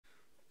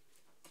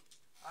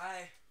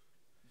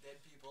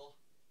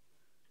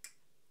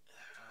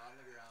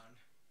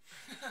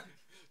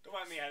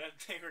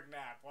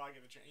while I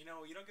get the chance. You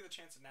know, you don't get the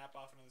chance to nap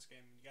often in this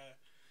game. You gotta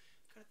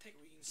take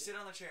what you can Sit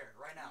on the chair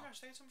right now. Oh my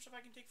gosh, they have so much stuff I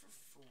can take for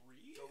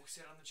free. Go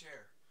sit on the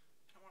chair.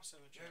 I don't want to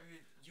sit on the chair.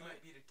 You might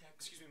be detected.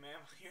 Excuse me,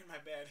 ma'am. You're in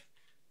my bed.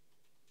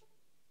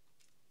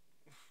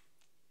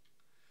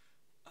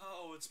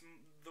 Oh, it's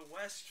the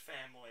West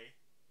family.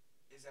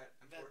 Is that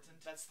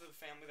important? That's the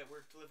family that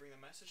we're delivering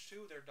the message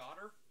to. Their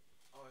daughter.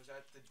 Oh, is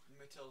that the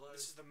Matilda?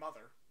 This is the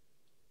mother.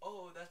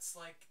 Oh, that's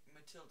like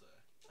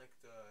Matilda, like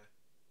the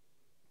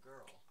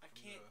girl. I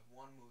can't. The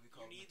one movie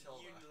called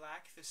Matilda. You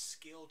lack the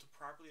skill to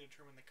properly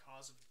determine the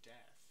cause of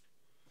death.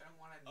 I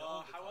don't want to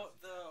know. How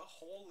about the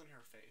hole in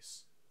her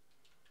face?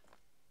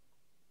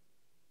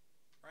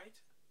 Right?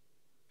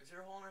 Is there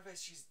a hole in her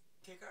face?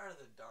 Take her out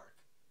of the dark.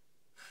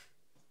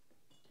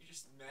 You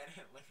just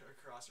manhandling her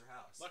across her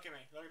house. Look at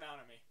me. Look down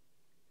at me.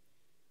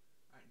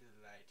 Right into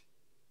the light.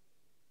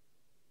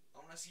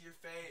 I want to see your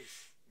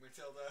face,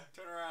 Matilda.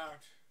 Turn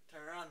around.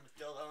 Turn around,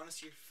 Matilda. I want to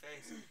see your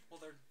face. Well,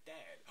 they're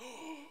dead.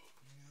 Oh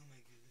my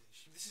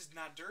goodness. This is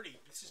not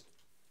dirty. This is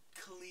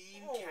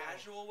clean,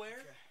 casual wear.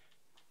 Okay.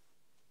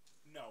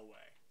 No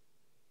way.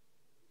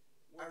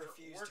 I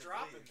refuse We're to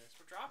dropping believe. this.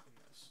 We're dropping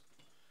this.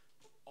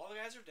 All the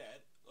guys are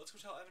dead. Let's go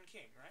tell Evan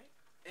King, right?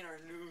 In our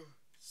new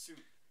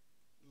suit.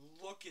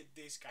 Look at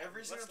this guy.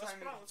 Every single time.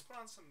 Let's put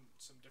on some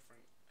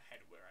different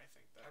headwear. I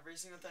think that. Every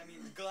single time.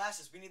 The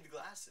glasses. We need the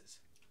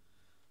glasses.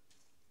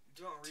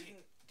 Do you want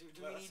reading? Do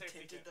we need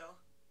tinted though?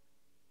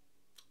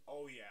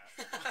 Oh yeah.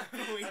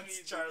 We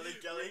need Charlie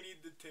Kelly. We need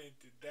the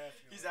tinted,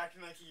 definitely. He's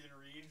acting like he can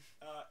read.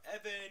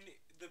 Evan,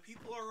 the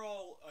people are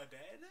all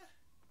dead.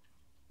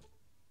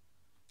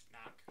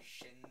 Knock.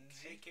 Shinji.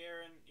 Hey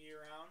Karen, you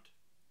around?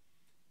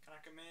 Can I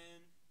come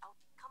in? Oh,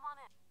 come on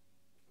in.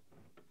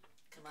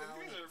 Come on.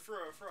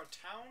 For a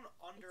town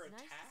under It's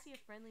attack. nice to see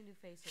a friendly new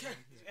face around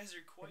You here. guys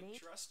are quite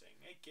trusting.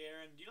 Hey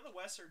Karen, do you know the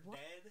Wests are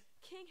dead?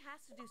 King has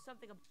to do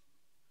something.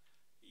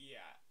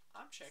 Yeah,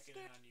 I'm checking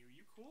in on you.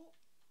 You cool?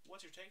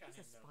 What's your take on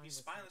him He's a though? He's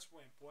spineless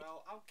spineless wimp.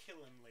 Well, I'll kill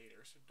him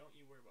later, so don't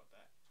you worry about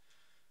that.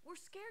 We're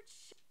scared.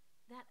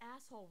 That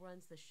asshole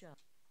runs the show.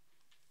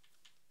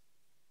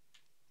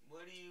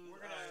 What do you? We're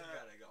gonna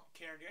gotta go.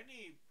 Karen, do you have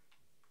any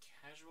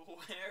casual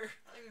wear?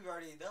 I think we've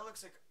already. That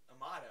looks like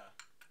Amada,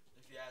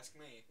 if you ask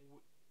me.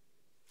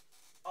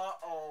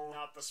 Uh-oh.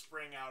 Not the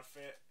spring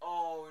outfit.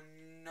 Oh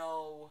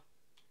no.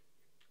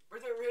 Were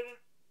they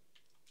written?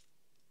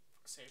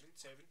 Saving,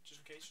 just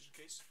in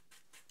case.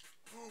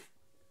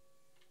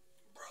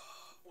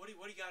 Bruh, what do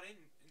you got in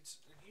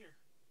here?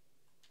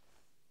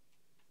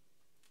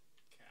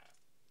 Cat.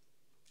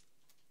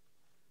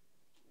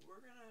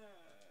 We're gonna.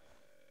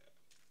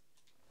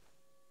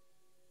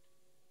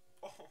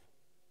 Oh.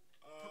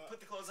 Put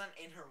the clothes on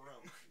in her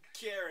room.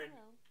 Karen.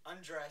 Hello.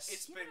 Undress.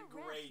 It's Give been it a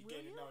rest, great will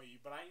getting to you? know you,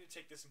 but I need to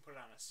take this and put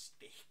it on a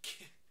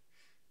steak.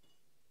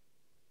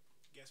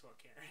 Guess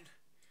what, Karen?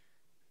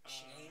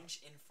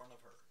 Change in front of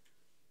her.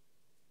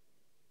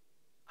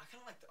 I kind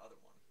of like the other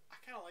one.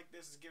 I kind of like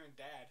this as giving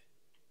dad.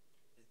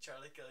 Is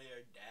Charlie Kelly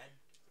our dad?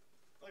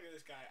 Look at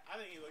this guy. I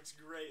think he looks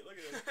great. Look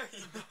at this.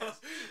 He does.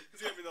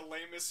 He's gonna be the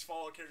lamest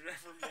fall character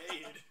ever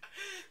made.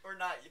 We're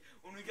not.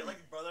 When we get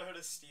like Brotherhood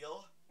of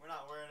Steel, we're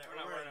not wearing it. We're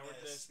not wearing it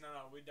with this.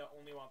 No, we don't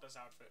only want this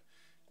outfit.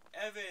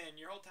 Evan,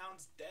 your whole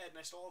town's dead,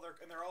 and I stole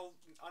they're all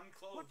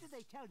unclothed. What did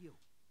they tell you?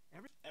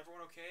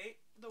 Everyone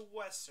okay? The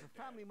Wests are The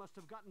dead. family must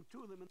have gotten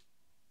to them and...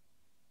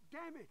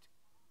 Damn it!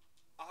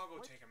 I'll go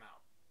What? take him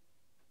out.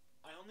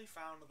 I only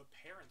found the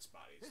parents'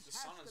 bodies. This the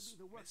son has is to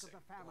be the work missing.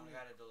 of the Oh, family. we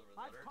gotta deliver the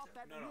I've letter caught to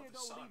that No, the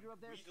weirdo son. leader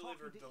of We theirs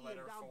delivered talking to the Ian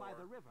letter down by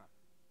for the river.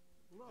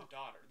 Look, The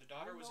daughter. The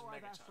daughter I was a know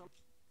I've asked Megaton.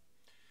 some-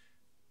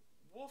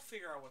 We'll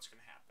figure out what's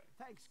gonna happen.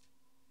 Thanks.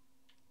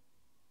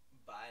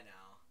 Bye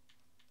now.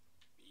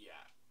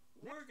 Yeah.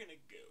 We're gonna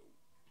go.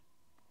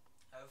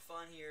 Have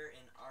fun here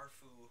in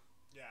Arfu.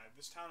 Yeah,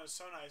 this town is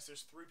so nice.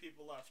 There's 3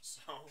 people left,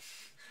 so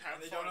And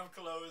they don't have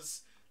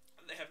clothes.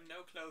 They have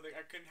no clothing.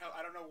 I couldn't help.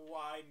 I don't know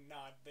why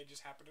not. They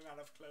just happen to not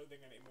have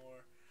clothing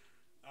anymore.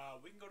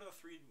 We can go to the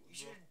 3. You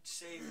should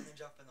save and then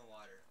jump in the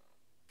water.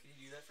 Could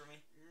you do that for me?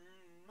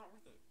 Not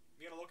worth it.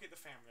 We gotta locate the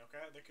family.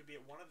 Okay, they could be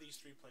at one of these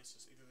 3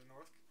 places: either the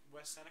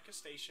Northwest Seneca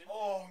Station,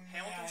 Oh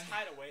Hamilton's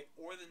Hideaway,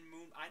 or the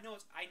Moon. I know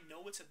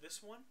it's at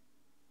this one.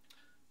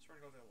 So we're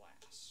gonna go there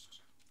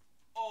last.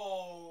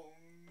 Oh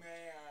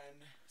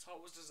man. That's how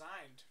it was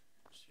designed.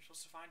 You're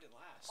supposed to find it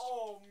last.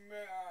 Oh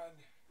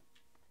man.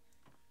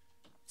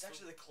 It's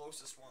actually the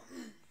closest one.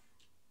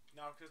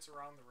 No, because it's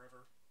around the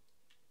river.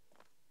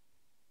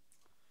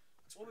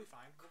 We'll be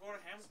fine. We'll go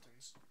to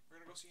Hamilton's. We're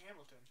gonna go see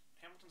Hamilton.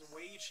 Hamilton's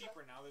way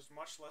cheaper now. There's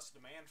much less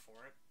demand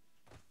for it.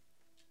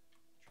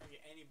 Trying to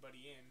get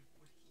anybody in.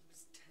 When he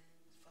was 10,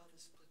 his father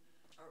split.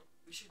 Or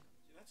we should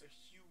Dude, that's a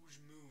huge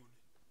moon.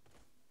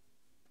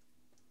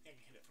 Yeah, I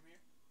can hit it from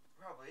here.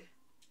 probably.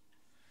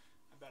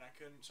 I bet I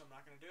couldn't, so I'm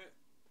not gonna do it.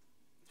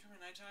 It's gonna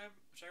be nighttime.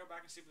 Should I go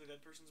back and sleep in the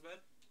dead person's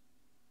bed?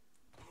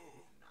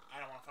 I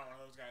don't want to find one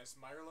of those guys.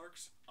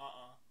 Mirelurks?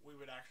 We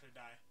would actually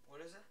die.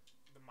 What is it?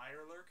 The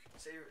Mirelurk?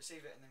 Save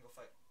it and then go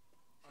fight.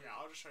 Okay,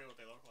 I'll just show you what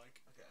they look like.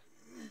 Okay.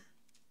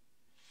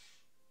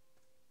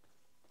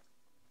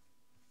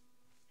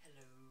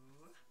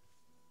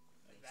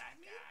 that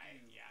meet guy.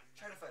 you. Yeah.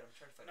 Try to fight him.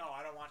 Try to fight No, him.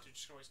 I don't want to.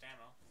 Just waste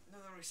ammo. No,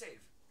 then we save.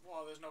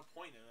 Well, there's no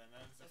point in it.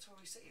 That's why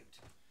we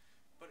saved.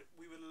 But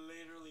we would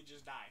literally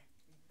just die.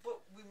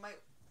 But we might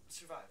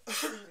survive.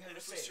 And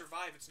if we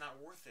survive, it's not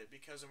worth it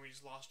because then we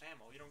just lost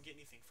ammo. You don't get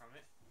anything from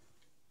it.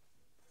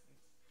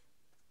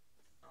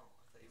 Oh,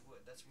 I thought you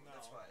would. That's No.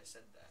 why I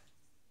said that.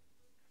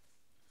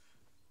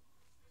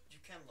 You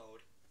can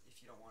load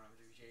if you don't want him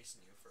to be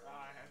chasing you for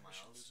I 9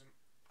 should miles. lose him.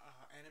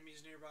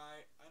 Enemies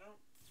nearby? I don't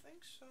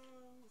think so.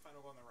 Fine,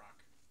 we'll go on the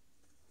rock.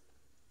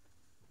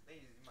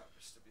 Maybe you might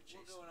still be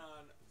chasing. We're going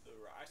on the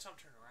rock. I saw him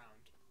turn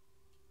around.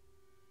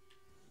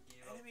 You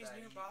gave up Enemies that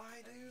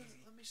nearby, that dude.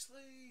 easy. Let me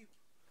sleep.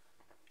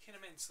 Can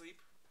a man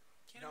sleep?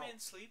 Can No. a man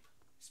sleep?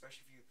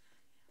 Especially if you.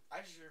 I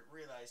just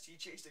realized he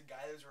chased a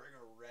guy that was wearing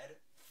a red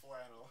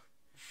flannel.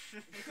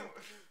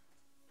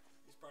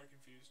 He's probably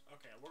confused.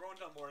 Okay, we're going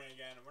till morning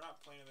again. We're not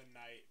playing in the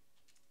night.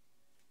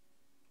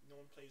 No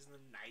one plays in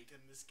the night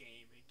in this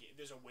game.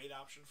 There's a wait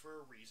option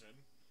for a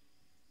reason.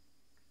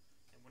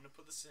 They wouldn't have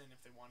put this in if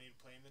they wanted to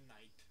play in the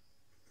night.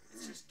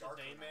 It's just The dark.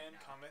 dayman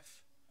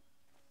cometh.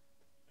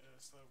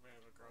 It's a little bit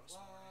of a gross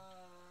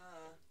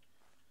morning.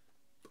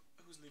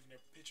 Who's leaving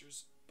their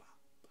pictures?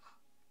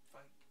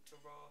 Fight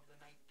to rob the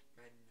night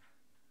men.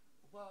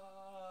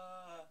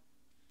 Wah.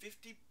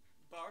 $50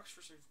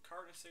 for some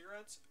carton of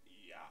cigarettes?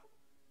 Yeah.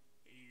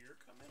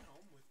 You're coming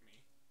home with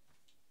me.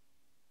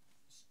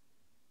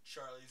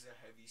 Charlie's a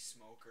heavy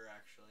smoker,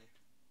 actually.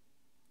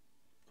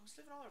 Who's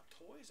leaving all our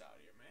toys out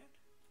here, man?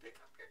 Pick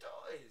up your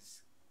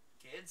toys,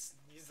 kids.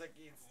 He's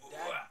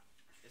dad.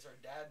 It's our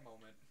dad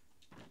moment.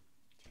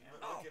 Damn.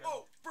 Look at him.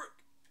 Oh, frick!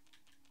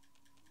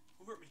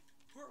 Who hurt me?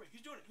 Who hurt me?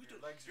 Who's doing it? Who's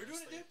Your doing it? legs You're are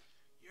doing it, asleep.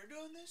 dude? You're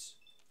doing this?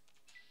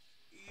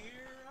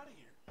 You're out of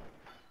here.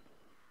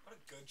 What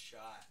a good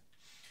shot.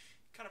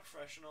 Kind of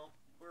professional.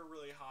 We're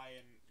really high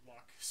in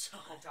luck, so.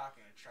 I'm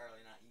talking to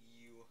Charlie, not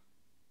you.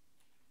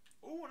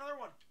 Ooh, another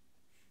one.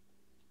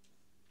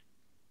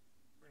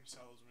 We're gonna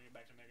sell those when we get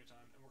back to Megaton,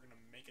 and we're gonna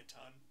make a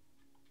ton.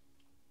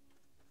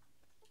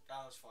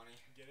 That was funny.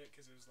 Get it?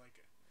 Because it was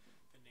like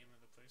the name of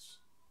the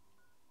place.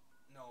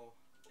 No,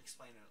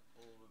 explain it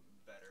a little bit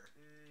better.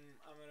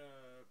 I'm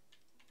gonna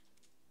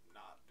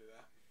not do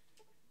that.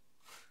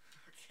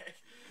 Okay.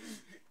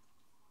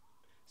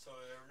 So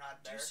they're not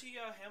Do there. you see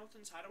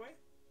Hamilton's Hideaway?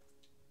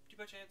 Did you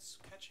by chance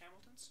catch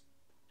Hamilton's?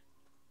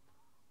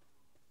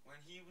 When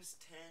he was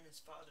 10,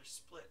 his father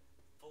split,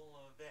 full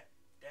of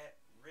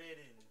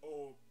debt-ridden.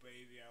 Oh,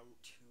 baby,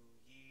 2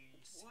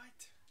 years.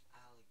 What?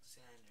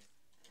 Alexander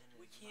and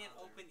We his can't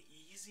mother, open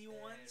easy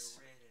ones?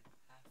 bedridden,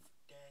 half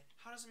dead.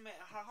 How does it matter?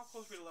 How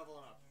close are we to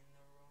leveling up? In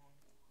the wrong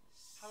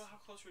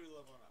How close are we to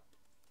leveling up?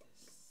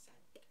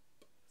 descent.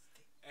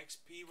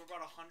 XP, we're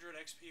about 100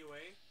 XP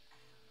away.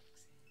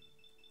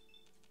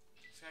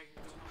 This guy can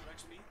give us 100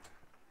 XP?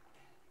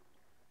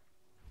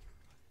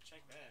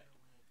 Check that.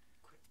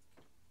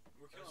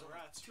 We're There's killing only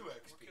rats. 2 We're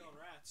XP. killing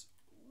rats.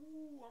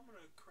 Ooh, I'm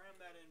gonna cram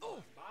that in Oh.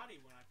 my body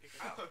when I pick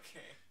it up.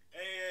 Okay.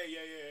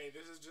 Hey,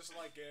 this is just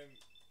like in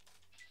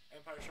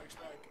Empire Strikes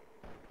Back.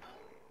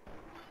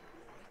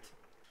 What?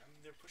 And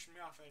they're pushing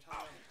me off and they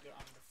tell me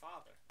I'm the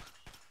father.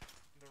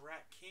 I'm the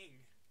Rat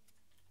King.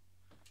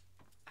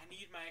 I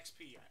need my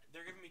XP.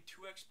 They're giving me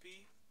 2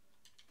 XP.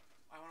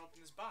 I want to open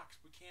this box.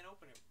 We can't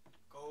open it.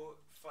 Go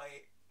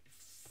fight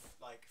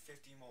like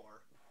 50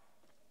 more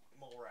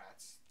mole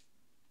rats.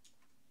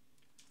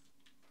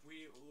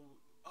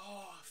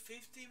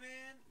 50,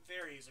 man?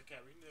 Very easy.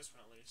 Okay, we can do this one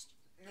at least.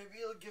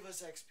 Maybe it'll give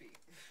us XP.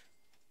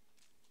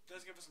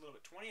 Does give us a little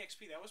bit. 20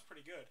 XP, that was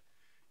pretty good.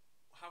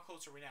 How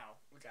close are we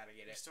now? We gotta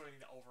get We it. still need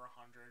over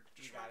 100.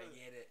 We Just gotta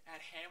remember, get it. at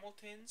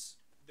Hamilton's,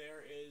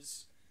 there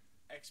is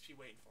XP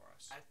waiting for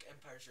us.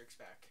 Empire Strikes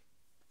Back.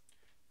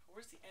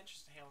 Where's the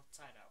entrance to Hamilton's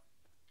hideout?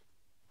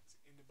 Is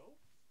it in the boat?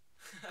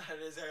 It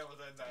is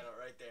Hamilton's hideout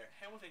right there.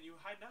 Hamilton, you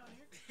hiding out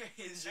here?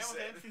 He's just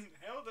Hamilton,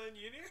 Hamilton,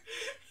 you in here?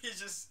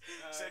 He's just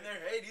sitting there.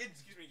 Hey, dude.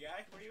 Excuse me,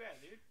 guy. Where you at,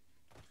 dude?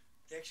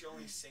 He actually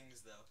only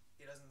sings though.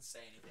 He doesn't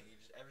say anything.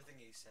 He just everything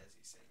he says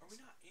he sings. Are we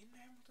not in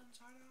Hamilton's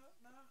hideout?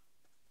 No.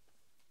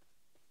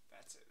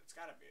 That's it. It's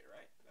gotta be it,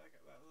 right? That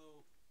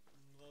little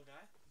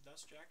guy,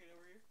 dust jacket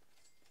over here.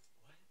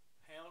 What?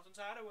 Hamilton's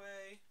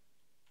hideaway.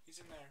 He's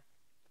in there.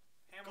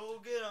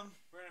 Go Hamilton. get him.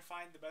 We're gonna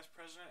find the best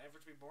president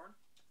ever to be born.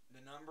 The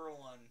 #1.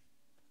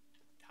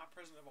 Top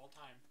president of all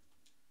time.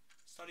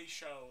 Studies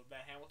show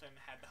that Hamilton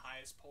had the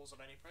highest polls of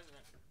any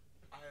president.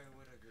 I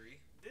would agree.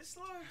 This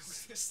With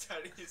looks. the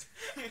studies.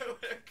 I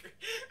would agree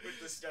with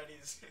the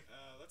studies.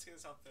 Let's get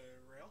this off the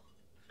rail.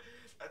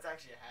 That's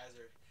actually a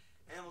hazard.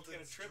 Could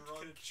Hamilton's have tripped, drunk.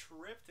 could have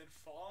tripped and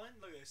fallen.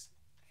 Look at this.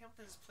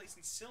 Hamilton's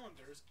placing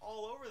cylinders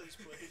all over this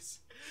place.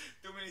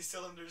 Too many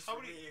cylinders How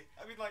for many? me.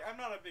 I mean, like, I'm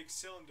not a big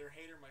cylinder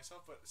hater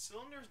myself, but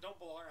cylinders don't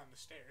belong on the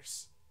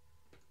stairs.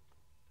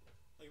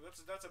 Like,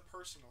 that's a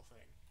personal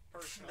thing.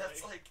 Personally.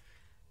 That's like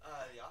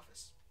The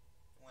Office.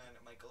 When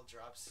Michael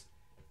drops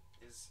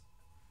his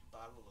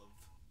bottle of...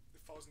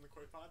 It falls in the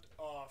koi pond.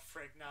 Oh,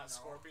 frick, not No.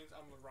 scorpions.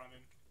 I'm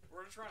running.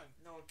 We're just running.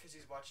 No, because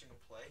he's watching a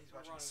play. He's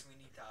watching Right.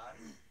 Sweeney Todd.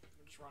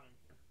 We're just running.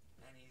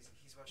 and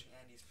he's watching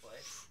Andy's play.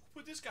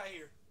 Put this guy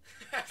here.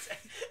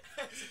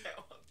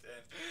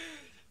 Hamilton.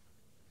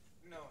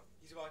 No,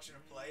 he's watching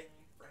a play,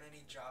 and then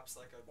he drops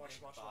like a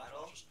big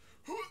bottle. Watch.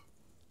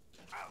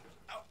 Ow,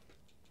 ow.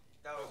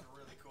 That was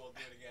really cool.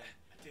 Do it again.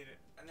 I did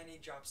it. And then he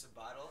drops a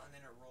bottle, and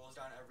then it rolls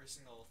down every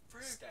single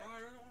step. Bro, I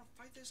don't want to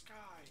fight this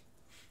guy.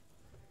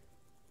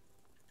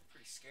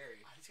 Pretty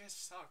scary. These guys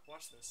suck.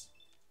 Watch this.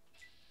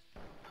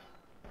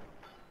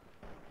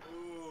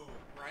 Ooh,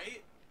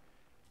 right?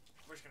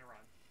 We're just gonna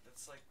run.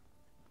 That's like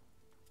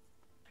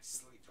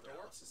sleep Door?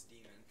 paralysis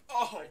demon.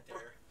 Oh, right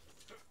there.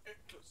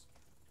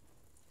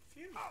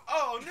 Phew.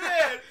 Oh,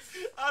 man!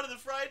 Out of the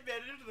frying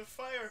pan into the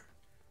fire.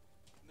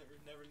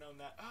 Never known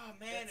that. Oh,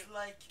 man. It's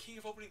like King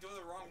of opening door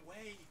the wrong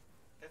way.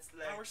 that's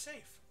Now like we're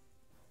safe.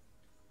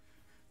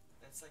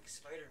 that's like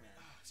Spider-Man.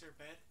 Is there a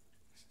bed?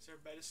 Is there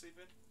a bed to sleep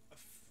in?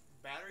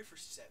 Battery for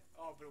set.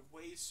 Oh, but it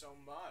weighs so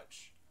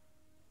much.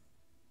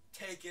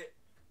 Take it.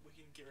 We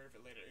can get rid of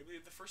it later.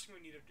 The first thing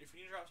we need to, if we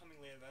need to drop something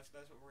later, that's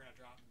what we're gonna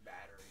drop.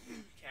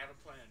 Battery. Okay, I have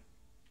a plan.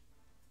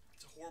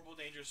 It's a horrible,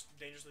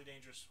 dangerously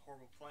dangerous,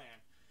 horrible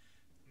plan.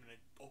 I'm gonna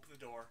open the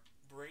door,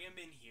 bring him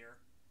in here,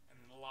 and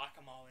then lock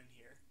them all in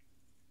here.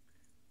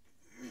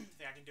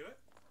 Think I can do it?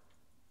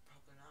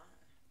 Probably not.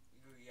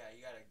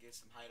 You gotta get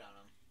some height on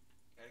him.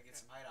 Get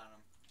some height on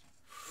him.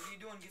 What are you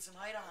doing? Get some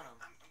height on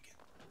him. I'm getting.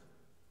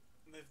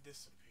 They've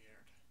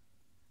disappeared.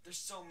 There's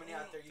so many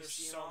out there. You There's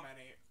see so them all?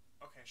 many.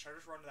 Okay, should I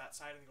just run to that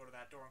side and go to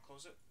that door and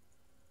close it?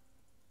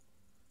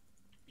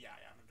 Yeah,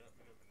 I'm gonna do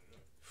it.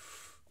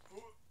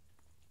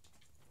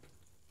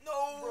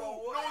 No!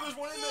 Bro, what? No, there's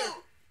one in there!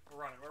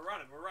 We're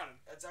running.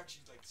 That's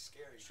actually like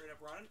scary. Straight up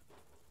running.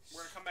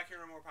 We're gonna come back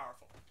here and we're more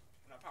powerful.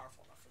 We're not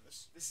powerful enough for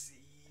this. This is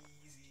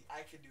easy.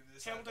 I could do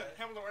this. Hamilton, I bet.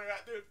 Hamilton, where you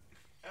at, dude?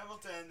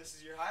 Hamilton, this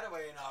is your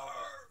hideaway now.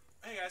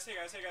 Hey guys.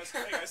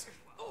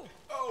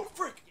 Oh,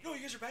 frick! No,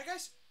 you guys are bad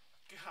guys?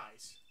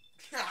 Guys.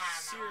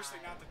 Seriously,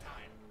 not the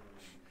time.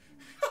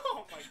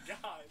 Oh my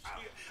gosh.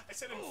 I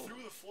sent him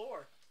through the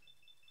floor.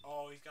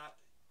 Oh, he's got...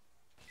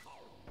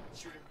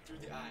 Shoot him through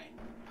the eye.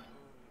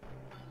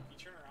 Can you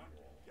turn around?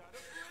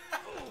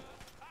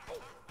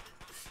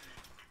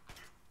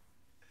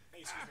 Hey,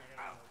 excuse me. I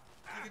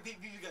gotta...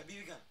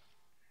 BB gun.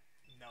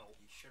 No.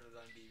 He should have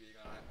done BB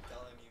gun. I'm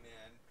telling you,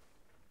 man.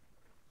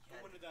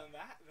 I wouldn't have done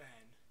that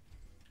then.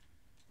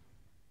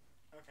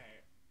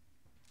 Okay.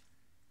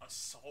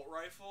 Assault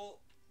rifle?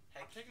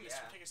 Heck I'm taking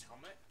yeah. his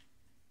helmet.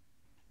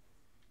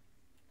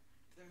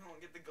 Then we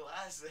won't get the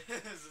glasses.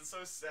 It's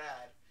so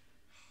sad.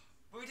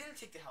 But we didn't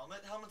take the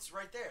helmet. The helmet's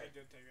right there. I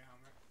did take a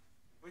helmet.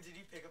 Wait, did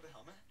you pick up the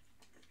helmet?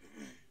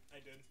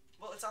 I did.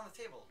 Well, it's on the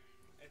table.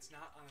 It's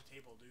not on the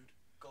table, dude.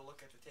 Go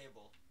look at the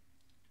table.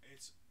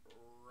 It's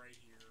right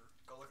here.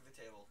 Go look at the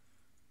table.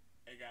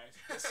 Hey guys,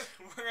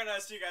 we're gonna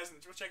see you guys.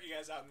 We'll check you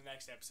guys out in the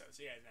next episode.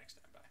 See you guys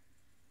next time. Bye.